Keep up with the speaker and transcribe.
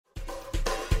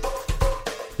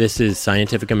This is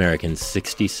Scientific American's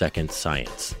 60-Second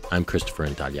Science. I'm Christopher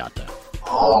Intagliata.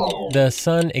 The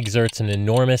sun exerts an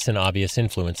enormous and obvious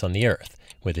influence on the Earth,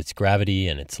 with its gravity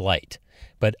and its light.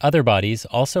 But other bodies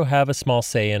also have a small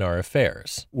say in our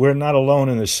affairs. We're not alone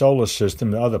in the solar system.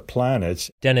 The other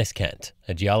planets. Dennis Kent,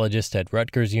 a geologist at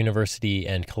Rutgers University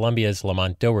and Columbia's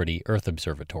Lamont Doherty Earth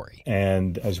Observatory.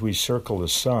 And as we circle the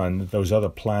sun, those other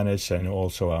planets and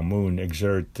also our moon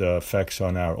exert effects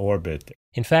on our orbit.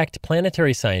 In fact,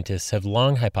 planetary scientists have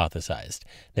long hypothesized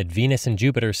that Venus and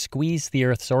Jupiter squeeze the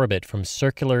Earth's orbit from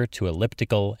circular to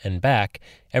elliptical and back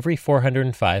every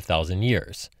 405,000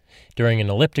 years. During an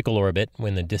elliptical orbit,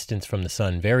 when the distance from the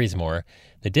sun varies more,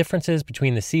 the differences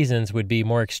between the seasons would be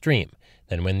more extreme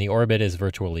than when the orbit is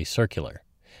virtually circular.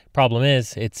 Problem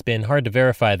is, it's been hard to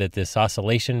verify that this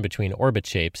oscillation between orbit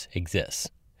shapes exists.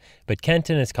 But Kent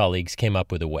and his colleagues came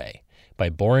up with a way, by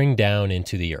boring down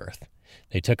into the Earth.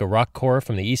 They took a rock core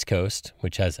from the East Coast,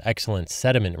 which has excellent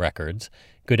sediment records,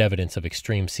 good evidence of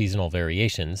extreme seasonal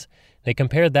variations. They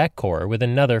compared that core with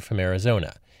another from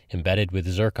Arizona, embedded with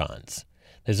zircons.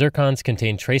 The zircons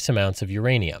contain trace amounts of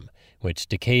uranium, which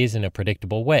decays in a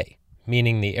predictable way,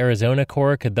 meaning the Arizona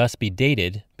core could thus be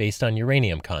dated based on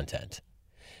uranium content.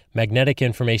 Magnetic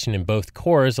information in both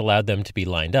cores allowed them to be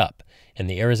lined up, and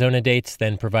the Arizona dates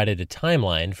then provided a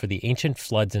timeline for the ancient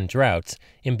floods and droughts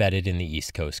embedded in the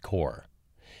East Coast core.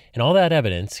 And all that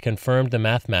evidence confirmed the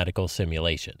mathematical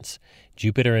simulations.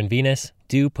 Jupiter and Venus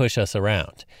do push us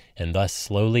around, and thus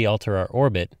slowly alter our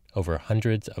orbit over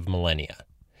hundreds of millennia.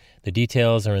 The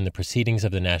details are in the Proceedings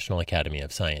of the National Academy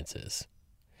of Sciences.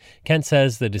 Kent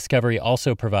says the discovery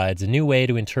also provides a new way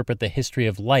to interpret the history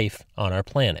of life on our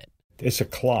planet. It's a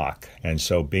clock, and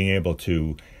so being able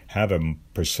to have a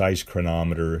precise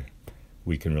chronometer,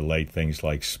 we can relate things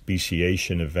like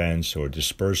speciation events or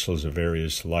dispersals of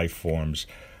various life forms,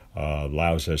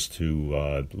 allows us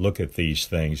to look at these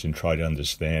things and try to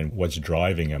understand what's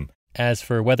driving them. As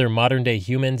for whether modern-day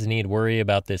humans need worry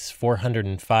about this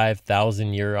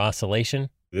 405,000-year oscillation,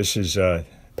 this is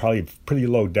probably pretty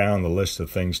low down the list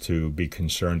of things to be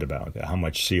concerned about. How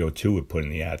much CO2 we put in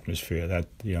the atmosphere,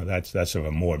 that's of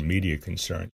a more immediate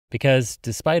concern. Because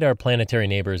despite our planetary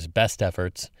neighbors' best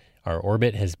efforts, our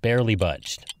orbit has barely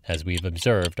budged as we've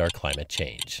observed our climate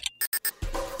change.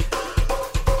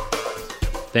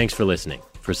 Thanks for listening.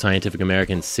 For Scientific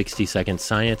American's 60-Second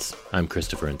Science, I'm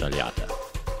Christopher Intagliata.